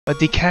A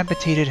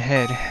decapitated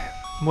head.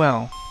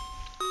 Well,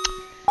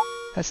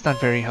 that's not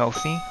very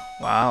healthy.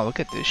 Wow, look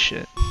at this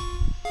shit.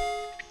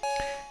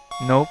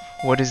 Nope.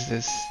 What is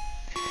this?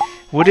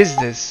 What is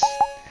this?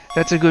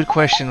 That's a good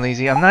question,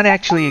 Lazy. I'm not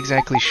actually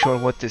exactly sure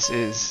what this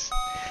is.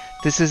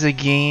 This is a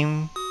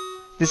game.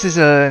 This is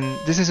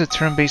a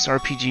turn-based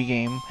RPG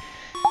game,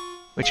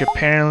 which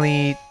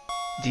apparently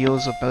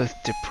deals with both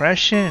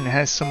depression and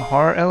has some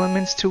horror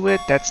elements to it.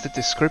 That's the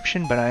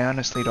description, but I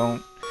honestly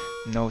don't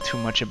know too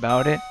much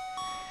about it.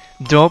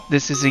 Dope,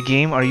 this is a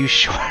game, are you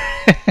sure?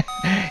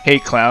 Hey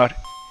Cloud.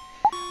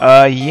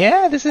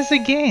 Yeah, this is a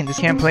game. This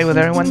can't play with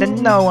everyone, then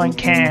no one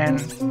can.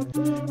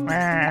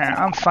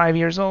 I'm 5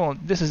 years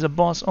old. This is a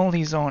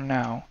boss-only zone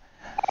now.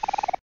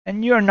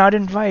 And you're not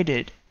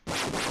invited.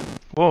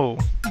 Whoa.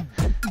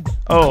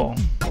 Oh.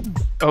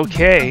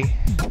 Okay.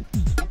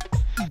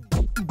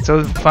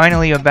 So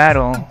finally a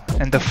battle,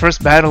 and the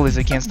first battle is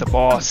against the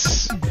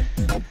boss.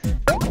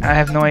 I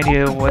have no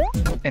idea what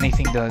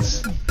anything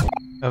does.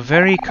 A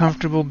very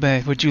comfortable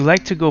bed. Would you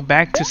like to go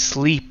back to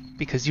sleep?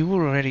 Because you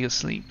were already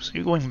asleep, so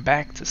you're going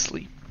back to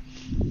sleep.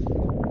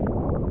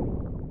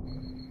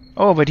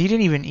 Oh, but he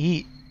didn't even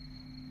eat.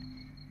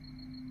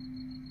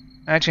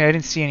 Actually, I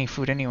didn't see any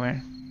food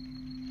anywhere.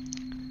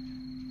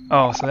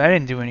 Oh, so that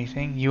didn't do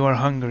anything. You are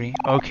hungry.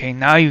 Okay,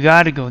 now you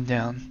gotta go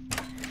down.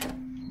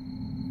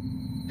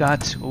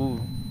 Got to.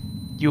 Ooh.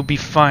 You'll be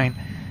fine.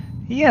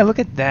 Yeah, look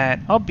at that.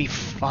 I'll be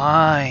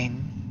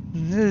fine.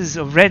 This is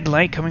a red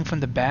light coming from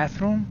the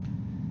bathroom.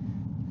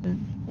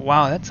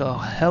 Wow, that's a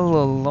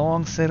hella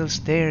long set of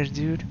stairs,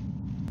 dude.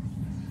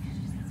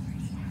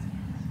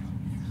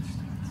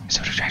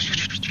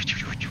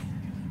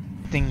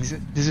 Things.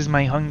 This is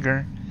my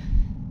hunger.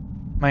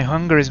 My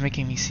hunger is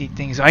making me see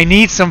things. I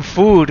need some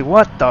food.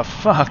 What the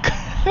fuck?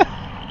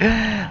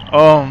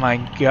 Oh my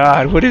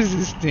god, what is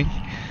this thing?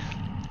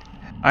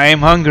 I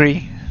am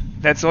hungry.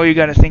 That's all you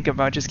gotta think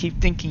about. Just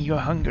keep thinking you're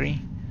hungry.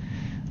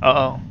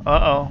 Uh-oh.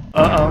 Uh-oh.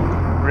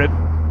 Uh-oh. Rip.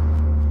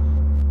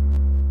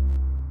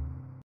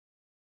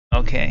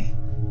 Okay.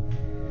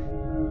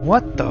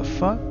 What the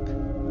fuck?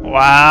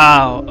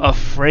 Wow,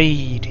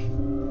 afraid.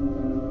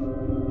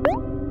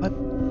 What?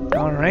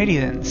 Alrighty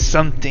then.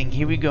 Something.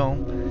 Here we go.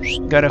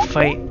 Gotta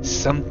fight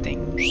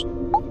something.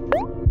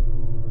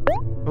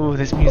 Ooh,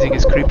 this music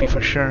is creepy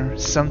for sure.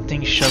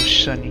 Something shoved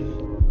Sunny.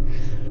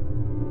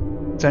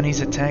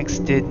 Sunny's attacks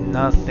did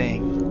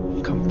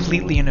nothing.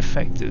 Completely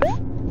ineffective.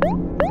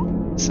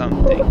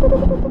 Something.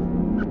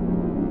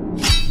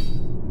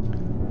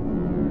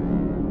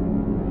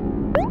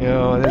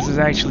 Yo, this is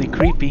actually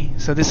creepy.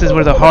 So this is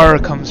where the horror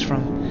comes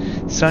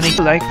from. Sunny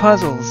like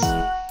puzzles.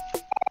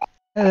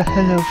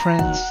 Hello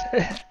friends.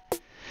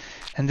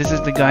 And this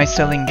is the guy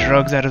selling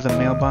drugs out of the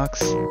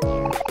mailbox.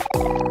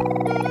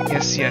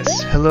 Yes,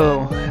 yes.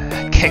 Hello.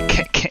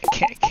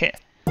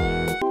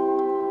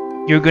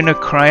 You're gonna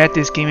cry at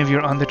this game if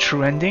you're on the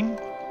true ending?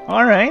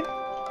 Alright.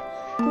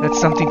 That's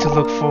something to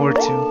look forward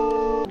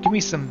to. Give me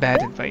some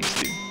bad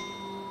advice, dude.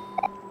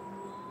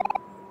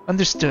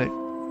 Understood.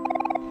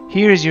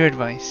 Here is your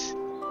advice.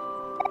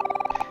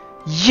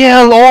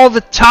 Yell all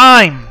the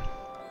time!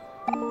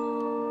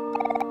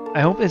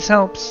 I hope this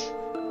helps.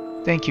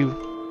 Thank you.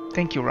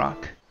 Thank you,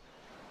 Rock.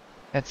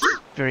 That's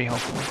very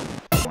helpful.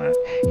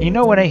 You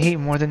know what I hate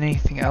more than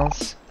anything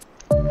else?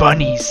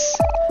 Bunnies.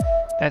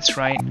 That's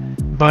right.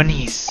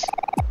 Bunnies.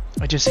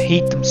 I just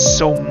hate them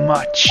so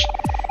much.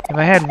 If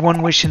I had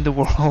one wish in the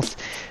world,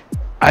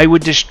 I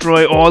would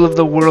destroy all of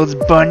the world's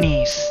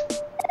bunnies.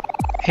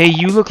 Hey,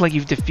 you look like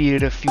you've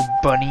defeated a few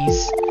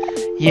bunnies.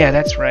 Yeah,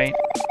 that's right.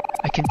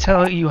 I can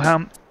tell you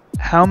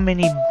how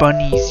many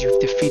bunnies you've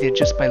defeated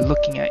just by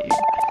looking at you.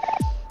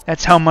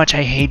 That's how much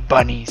I hate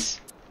bunnies.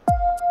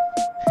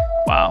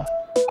 Wow.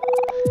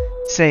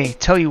 Say,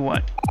 tell you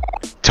what.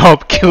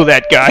 Don't kill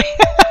that guy.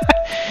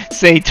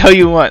 Say, tell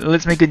you what,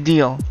 let's make a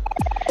deal.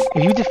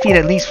 If you defeat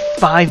at least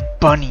 5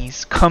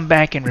 bunnies, come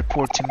back and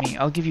report to me.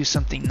 I'll give you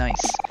something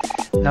nice.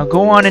 Now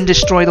go on and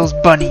destroy those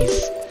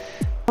bunnies.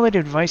 Solid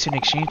advice in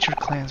exchange for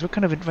clans. What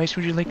kind of advice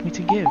would you like me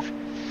to give?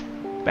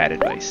 Bad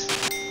advice.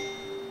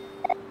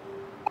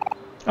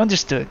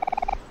 Understood.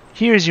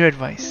 Here is your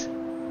advice.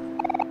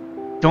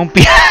 Don't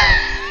be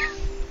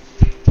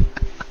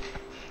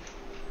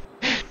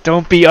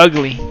Don't be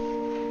ugly.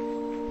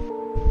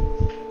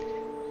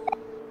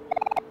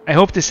 I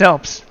hope this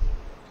helps.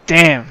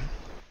 Damn.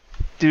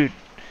 Dude.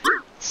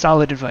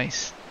 Solid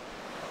advice.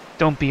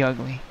 Don't be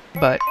ugly.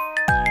 But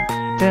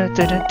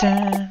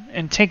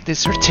and take this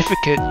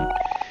certificate.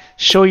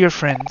 Show your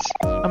friends.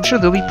 I'm sure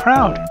they'll be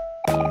proud.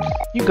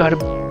 You got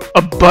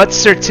a butt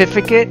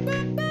certificate?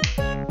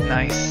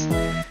 Nice.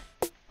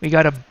 We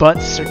got a butt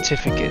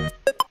certificate.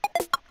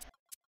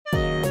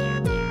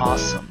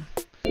 Awesome.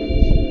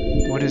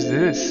 What is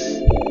this?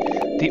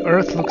 The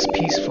earth looks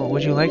peaceful.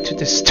 Would you like to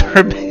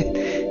disturb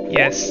it?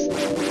 Yes.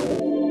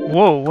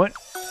 Whoa, what?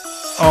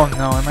 Oh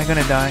no, am I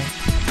gonna die?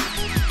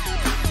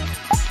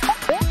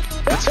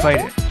 Let's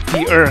fight it.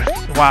 The earth.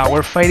 Wow,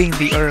 we're fighting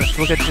the earth.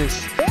 Look at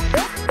this.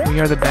 We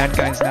are the bad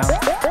guys now.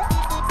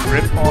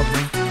 Rip all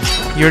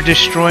me. You're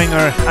destroying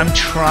Earth. I'm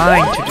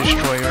trying to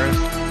destroy Earth.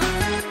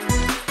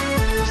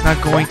 It's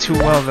not going too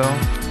well though.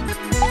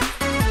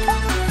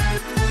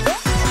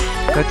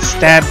 Let's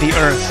stab the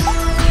Earth.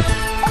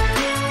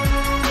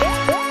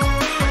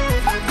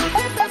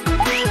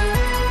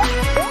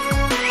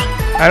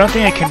 I don't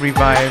think I can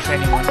revive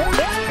anyone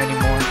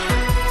anymore.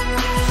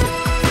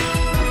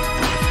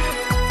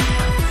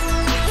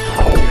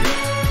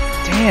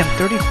 Damn,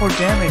 34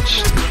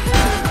 damage.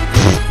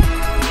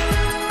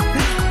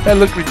 That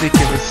looked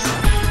ridiculous.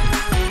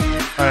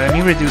 Alright, let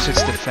me reduce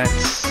its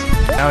defense.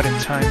 Out in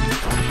time.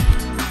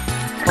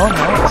 Oh,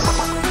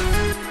 nice.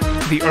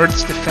 The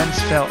Earth's defense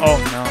fell. Oh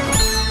no.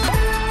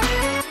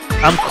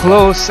 I'm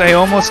close. I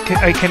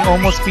can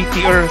almost beat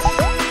the Earth.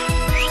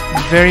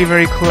 Very,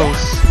 very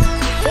close.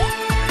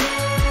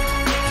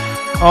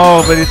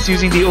 Oh, but it's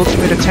using the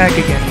ultimate attack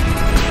again.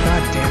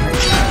 God damn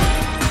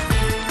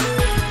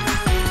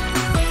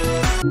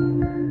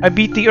it. I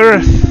beat the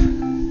Earth.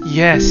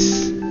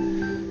 Yes.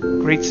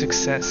 Great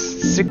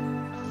success.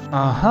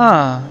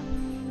 Aha.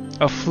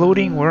 A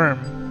floating worm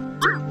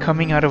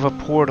coming out of a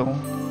portal.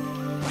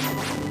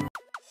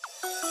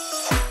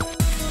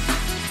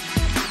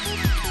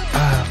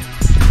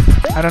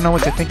 I don't know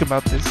what to think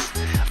about this.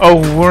 A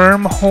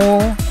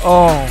wormhole?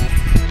 Oh.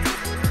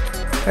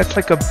 That's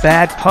like a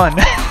bad pun.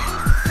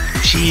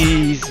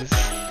 Jesus.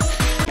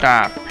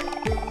 Stop.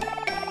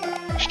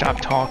 Stop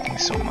talking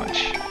so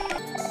much.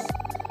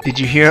 Did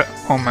you hear?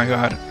 Oh my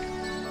god.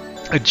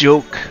 A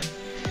joke.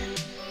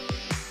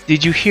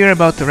 Did you hear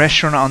about the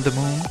restaurant on the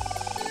moon?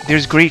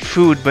 There's great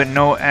food but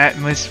no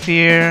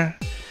atmosphere.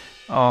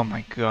 Oh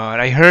my god.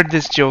 I heard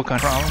this joke on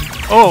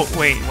Oh,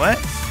 wait, what?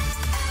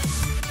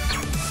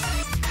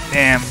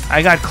 Damn,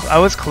 I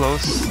was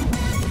close.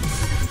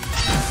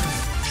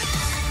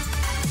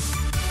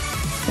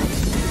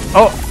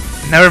 Oh,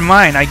 never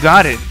mind, I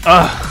got it.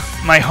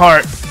 Ugh, my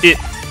heart, it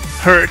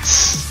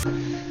hurts.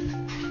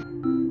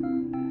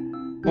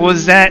 What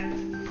was that?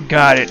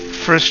 Got it.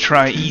 First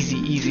try, easy,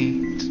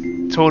 easy.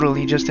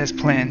 Totally just as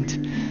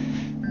planned.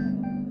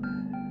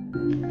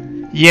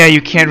 Yeah,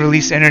 you can't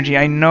release energy,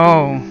 I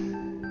know.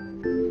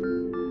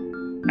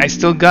 I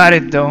still got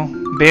it though,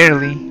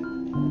 barely.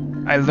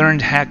 I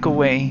learned hack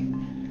away.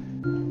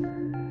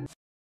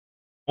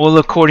 All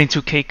according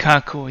to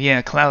Keikaku.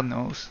 Yeah, Cloud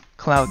knows.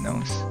 Cloud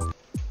knows.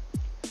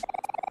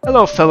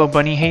 Hello, fellow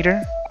bunny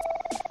hater.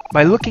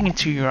 By looking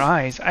into your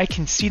eyes, I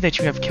can see that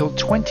you have killed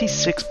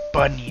 26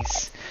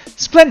 bunnies.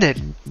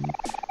 Splendid!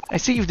 I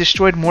see you've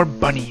destroyed more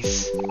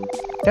bunnies.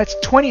 That's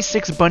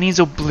 26 bunnies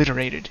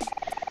obliterated.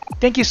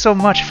 Thank you so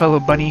much, fellow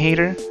bunny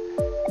hater.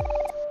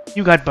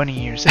 You got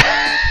bunny ears.